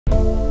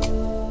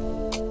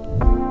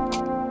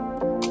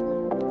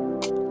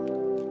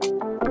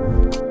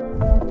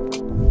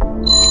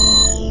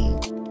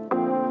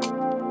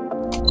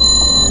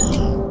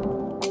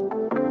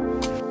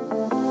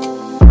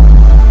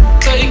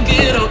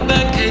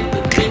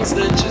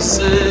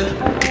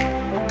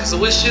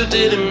wish you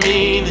didn't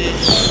mean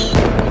it.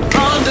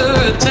 Under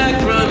attack,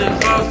 running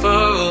far,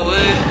 far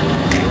away.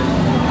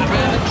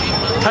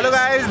 Hello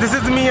guys, this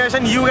is me Yash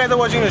and you guys are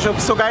watching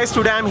Yashopes. So guys,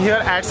 today I'm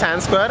here at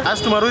Sand Square.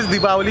 As tomorrow is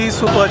Diwali,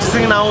 so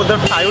purchasing now the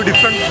 5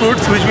 different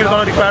fruits which we're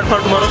gonna require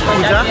for tomorrow's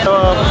puja. The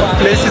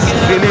place is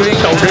really very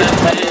crowded.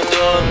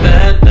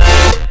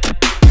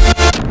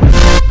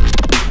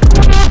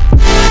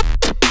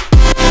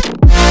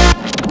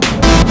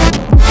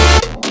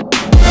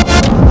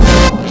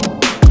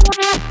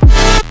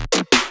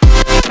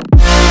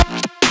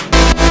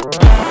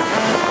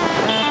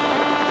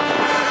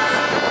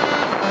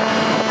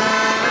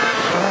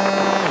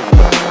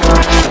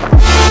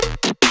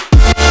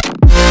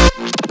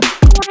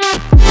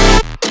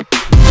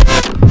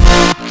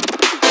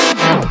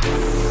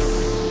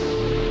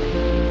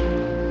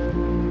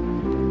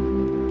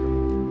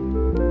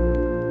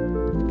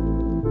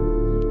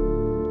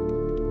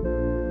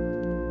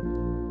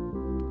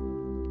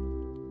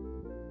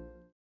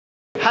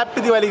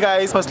 Happy Diwali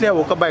guys! Firstly I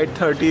woke up by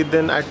 8:30,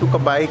 then I took a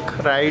bike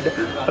ride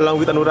along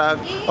with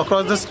Anurag.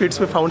 Across the streets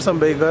we found some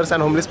beggars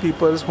and homeless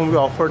people whom we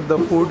offered the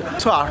food.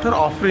 So after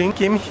offering,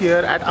 came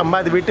here at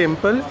Amba Devi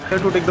temple here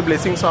to take the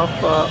blessings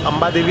of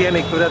Amba Devi and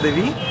Ekvira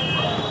Devi.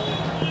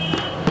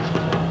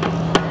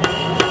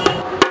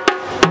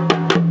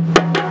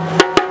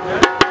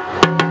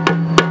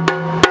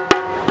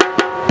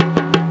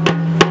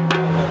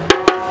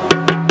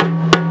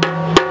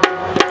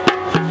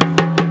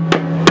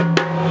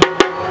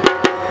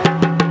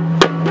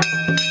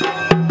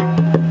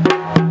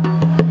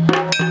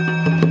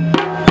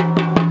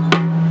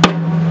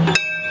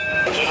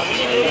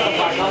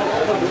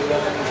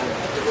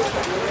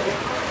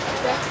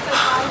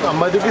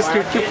 Amba Devi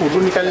street की photo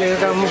निकालने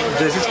का हम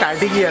जैसे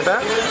start ही किया था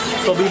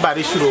तो अभी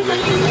बारिश शुरू हो गई।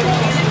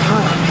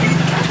 हाँ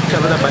क्या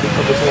पता बारिश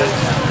कब होती है।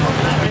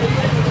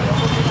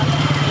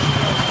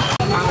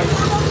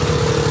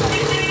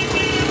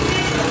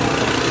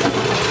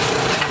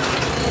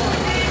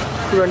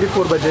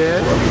 24 बजे है,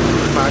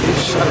 बारिश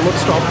ऑलमोस्ट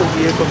स्टॉप हो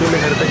गई है तो अभी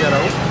मैं घर पे जा रहा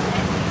हूँ।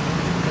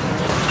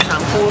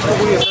 शाम को तो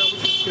कोई ऐसा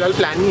फिलहाल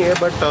प्लान नहीं है,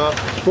 बट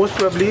मोस्ट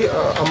प्रोबेबली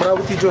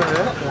अमरावती जो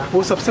है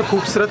वो सबसे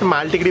खूबसूरत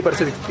माल टिकड़ी पर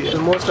से दिखती है।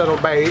 ऑलमोस्ट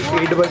बाई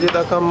 8 बजे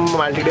तक हम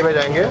माल टिकड़ी में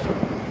जाएंगे।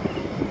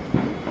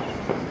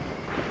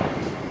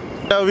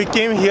 We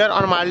came here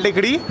on Mal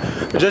Tikdi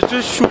just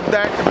to shoot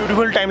that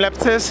beautiful time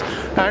lapses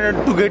and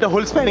to get a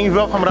whole spanning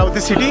view of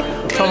Amravati city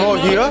from over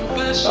here.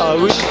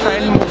 We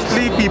find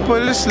mostly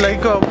people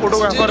like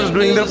photographers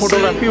doing their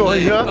photography over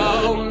here.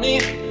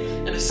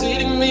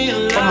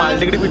 From Mal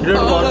Tikdi we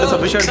didn't got the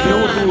sufficient view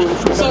to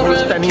shoot the whole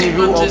stunning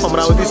view of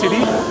Amravati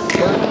city.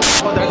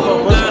 For that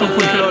purpose, to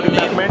fulfill our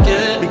requirement,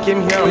 we came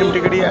here on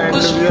Tikdi and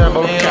we are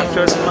about to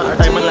capture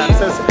time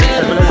lapses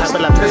as well as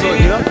hyper lapses over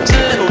here.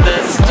 So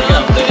let's check it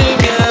out.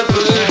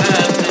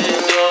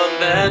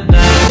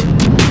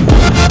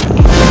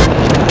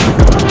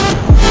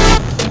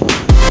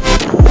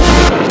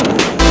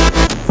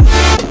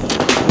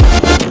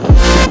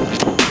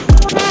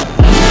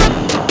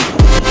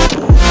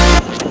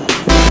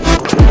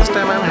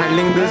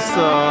 This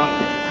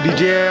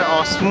DJ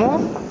Osmo,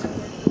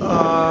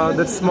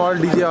 that small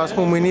DJ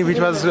Osmo Mini which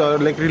was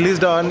like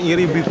released on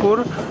year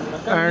before,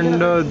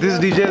 and this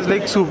DJ is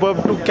like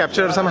superb to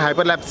capture some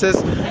hyperlapses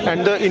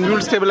and the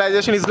inbuilt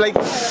stabilization is like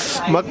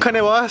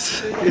makhan boss.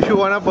 If you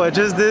wanna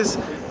purchase this,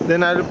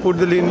 then I'll put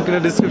the link in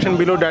the description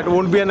below. That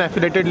won't be an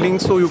affiliated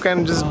link, so you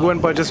can just go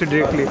and purchase it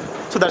directly.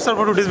 So that's all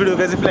for today's video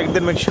guys. If you like,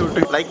 then make sure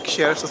to like,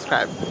 share,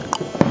 subscribe.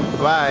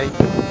 Bye.